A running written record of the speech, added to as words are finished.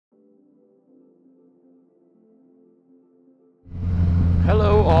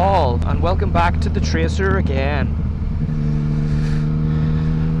and welcome back to the Tracer again.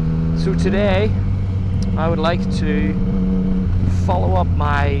 So today I would like to follow up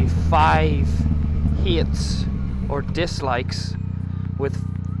my 5 hates or dislikes with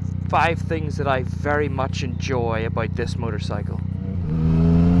 5 things that I very much enjoy about this motorcycle.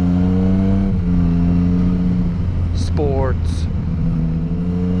 Sports.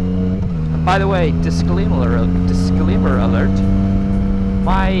 And by the way, disclaimer alert,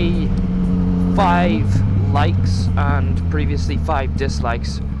 my 5 likes and previously 5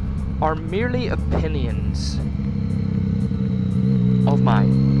 dislikes are merely opinions of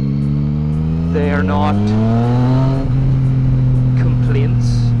mine. They are not complaints,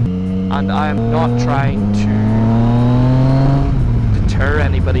 and I am not trying to deter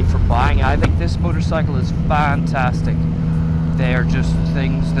anybody from buying. I think this motorcycle is fantastic. They are just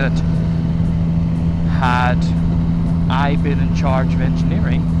things that, had I been in charge of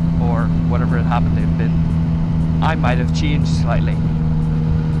engineering, or whatever it happened to have been, I might have changed slightly.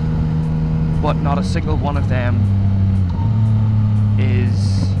 But not a single one of them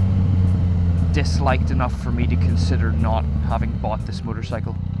is disliked enough for me to consider not having bought this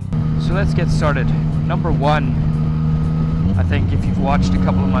motorcycle. So let's get started. Number 1, I think if you've watched a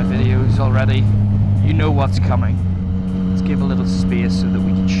couple of my videos already, you know what's coming. Let's give a little space so that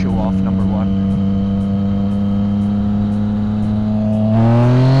we can show off number 1.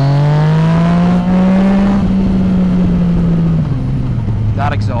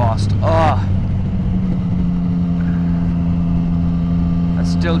 That exhaust, I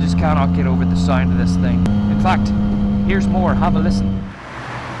still just cannot get over the sound of this thing. In fact, here's more, have a listen.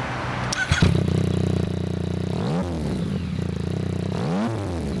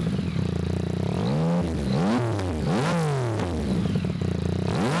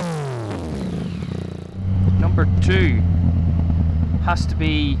 Number 2 has to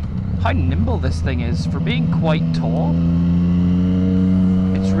be how nimble this thing is for being quite tall.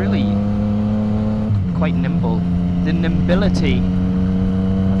 It's really quite nimble. The nimbility,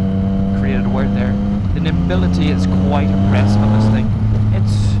 created a word there, the nimbility is quite impressive on this thing.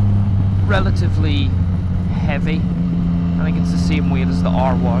 It's relatively heavy. I think it's the same weight as the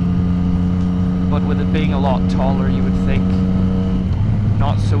R1, but with it being a lot taller, you would think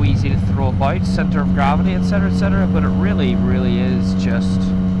not so easy to throw about, center of gravity, etc, but it really is just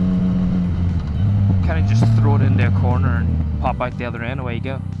kind of just throw it into a corner and pop out the other end, away you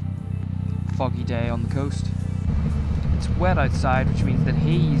go. Foggy day on the coast. It's wet outside, which means that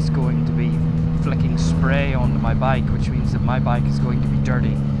he's going to be flicking spray onto my bike, which means that my bike is going to be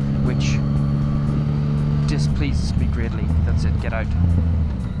dirty, which displeases me greatly. That's it, get out.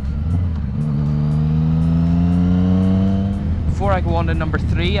 Before I go on to number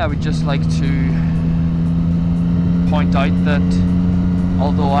 3, I would just like to point out that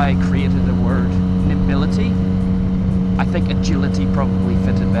although I created the word nimbility, I think agility probably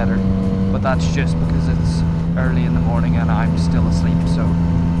fitted better, but that's just because it's early in the morning and I'm still asleep, so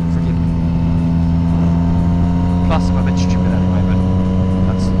forgive me. Plus I'm a bit stupid anyway, but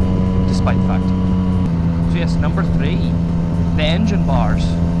that's despite the fact. So yes, number 3, the engine bars.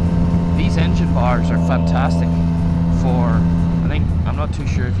 These engine bars are fantastic for, I think, I'm not too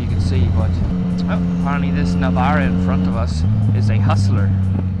sure if you can see, but apparently this Navara in front of us is a Hustler.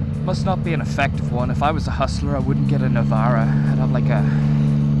 Must not be an effective one. If I was a Hustler, I wouldn't get a Navara. I'd have like a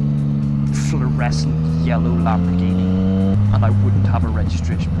fluorescent yellow Lamborghini, and I wouldn't have a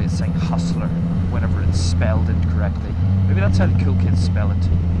registration plate saying Hustler whenever it's spelled incorrectly. Maybe that's how the cool kids spell it.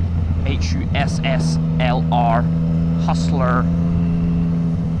 H-U-S-S-L-R, Hustler.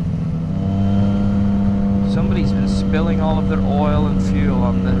 Somebody's been spilling all of their oil and fuel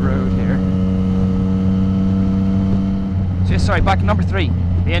on the road here. So yeah, sorry, back to number 3.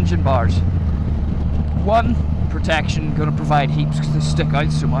 The engine bars. 1, protection, going to provide heaps because they stick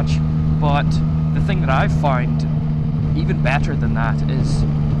out so much, but the thing that I've found even better than that is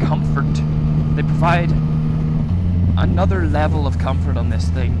comfort. They provide another level of comfort on this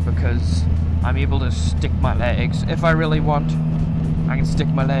thing because I'm able to stick my legs, if I really want, I can stick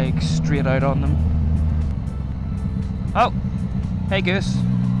my legs straight out on them. Oh, hey Goose.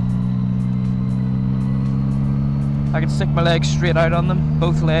 I can stick my legs straight out on them,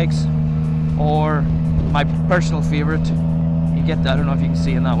 both legs, or my personal favourite, you get, I don't know if you can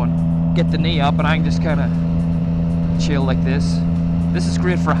see in that one, get the knee up and I can just kind of chill like this. This is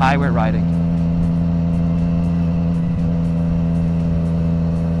great for highway riding.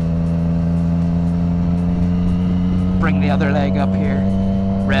 Bring the other leg up here,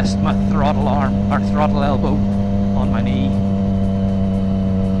 rest my throttle arm, or throttle elbow on my knee,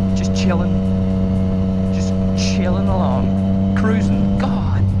 just chilling along, cruising.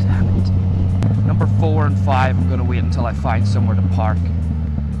 God damn it. 4 and 5, I'm going to wait until I find somewhere to park,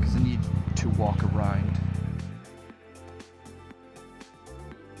 because I need to walk around.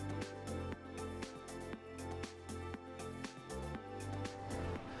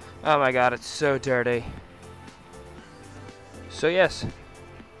 Oh my god, it's so dirty. So yes,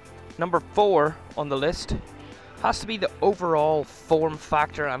 number 4 on the list has to be the overall form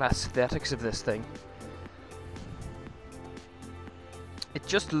factor and aesthetics of this thing. It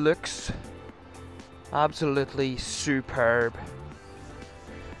just looks absolutely superb.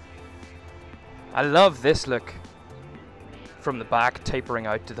 I love this look from the back, tapering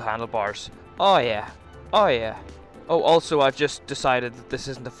out to the handlebars. Oh yeah, oh yeah. Oh, also I've just decided that this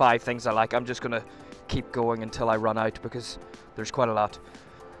isn't the 5 things I like. I'm just gonna keep going until I run out because there's quite a lot.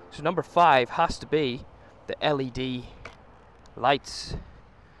 So number 5 has to be the LED lights.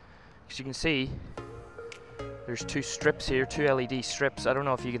 As you can see, there's 2 strips here, 2 LED strips. I don't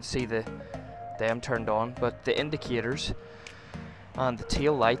know if you can see them turned on, but the indicators and the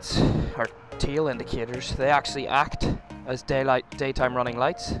tail lights, or tail indicators, they actually act as daytime running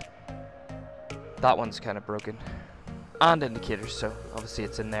lights. That one's kind of broken. And indicators, so obviously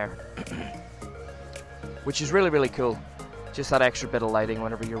it's in there. Which is really, really cool. Just that extra bit of lighting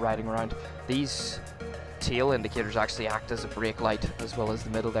whenever you're riding around. These tail indicators actually act as a brake light as well as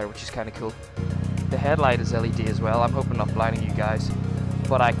the middle there, which is kind of cool. The headlight is LED as well. I'm hoping not blinding you guys,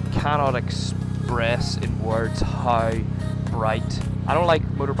 but I cannot express in words how bright. I don't like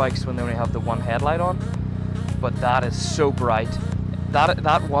motorbikes when they only have the one headlight on, but that is so bright.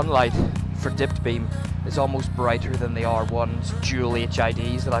 That one light for dipped beam is almost brighter than the R1's dual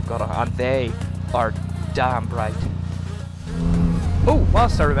HIDs that I've got on, and they are damn bright. Oh,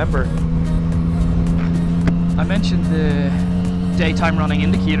 whilst I remember, I mentioned the daytime running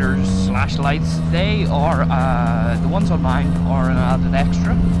indicators slash lights. They are, the ones on mine are an added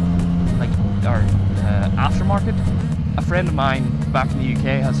extra, like, or aftermarket. A friend of mine back in the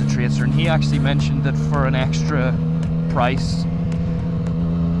UK has a Tracer, and he actually mentioned that for an extra price,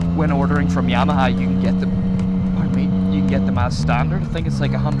 when ordering from Yamaha, you can get them. Pardon me, you can get them as standard. I think it's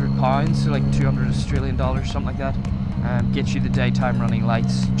like £100, so like 200 Australian dollars, something like that. Gets you the daytime running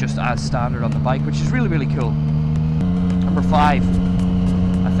lights just as standard on the bike, which is really, really cool. Number 5,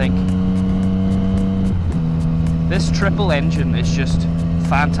 I think. This triple engine is just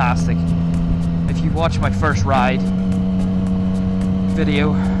fantastic. If you watch my first ride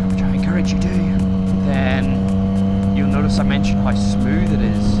video, which I encourage you to, then you'll notice I mentioned how smooth it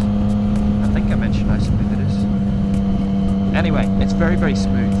is. I think I mentioned how smooth it is. Anyway, it's very, very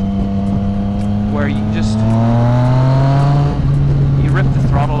smooth. Where you can just, you rip the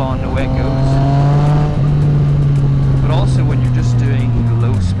throttle on, away it goes. But also when you're just doing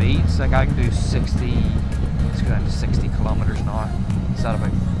low speeds, like I can do 60, let's go down to 60 kilometers an hour. Is that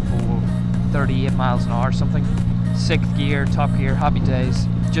about 38 miles an hour or something? 6th gear, top gear, happy days,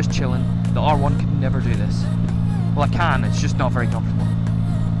 just chilling. The R1 could never do this. Well, I can, it's just not very comfortable.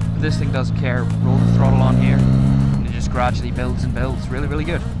 But this thing doesn't care. Roll the throttle on here, and it just gradually builds and builds. Really, really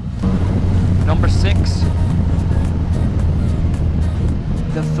good. Number 6.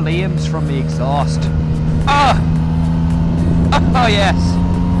 The flames from the exhaust. Ah! Oh, yes!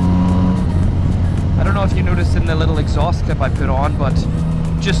 I don't know if you noticed in the little exhaust clip I put on, but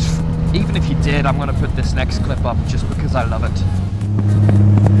just, even if you did, I'm going to put this next clip up just because I love it.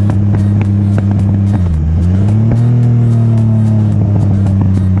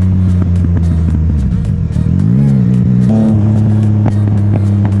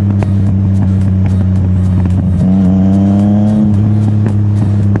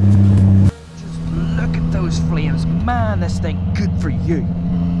 This thing good for you.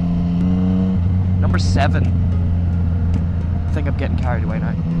 Number 7, I think I'm getting carried away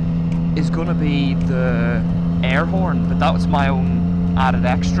now, is gonna be the air horn, but that was my own added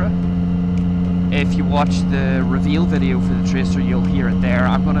extra. If you watch the reveal video for the Tracer, you'll hear it there.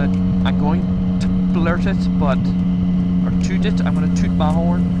 I'm going to blurt it, but, or toot it. I'm gonna toot my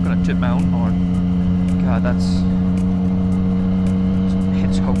horn. I'm gonna toot my own horn. God, that's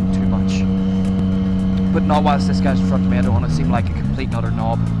hits home too much. But not whilst this guy's in front of me. I don't want to seem like a complete and utter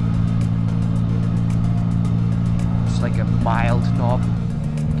knob. Just like a mild knob.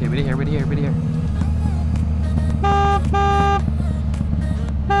 Okay, ready here, ready here, ready here.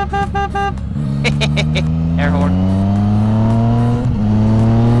 Air horn.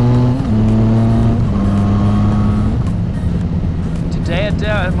 Today it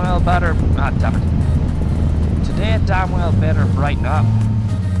damn well better. Ah, damn it. Today it damn well better brighten up.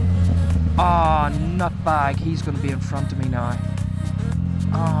 Ah, oh, nutbag, he's going to be in front of me now.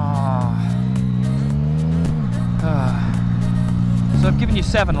 Ah. So I've given you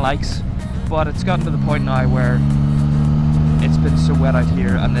 7 likes. but it's gotten to the point now where it's been so wet out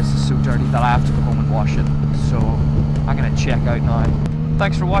here and this is so dirty that I have to go home and wash it. So I'm going to check out now.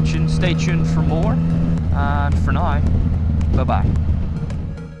 Thanks for watching, stay tuned for more, and for now, bye bye.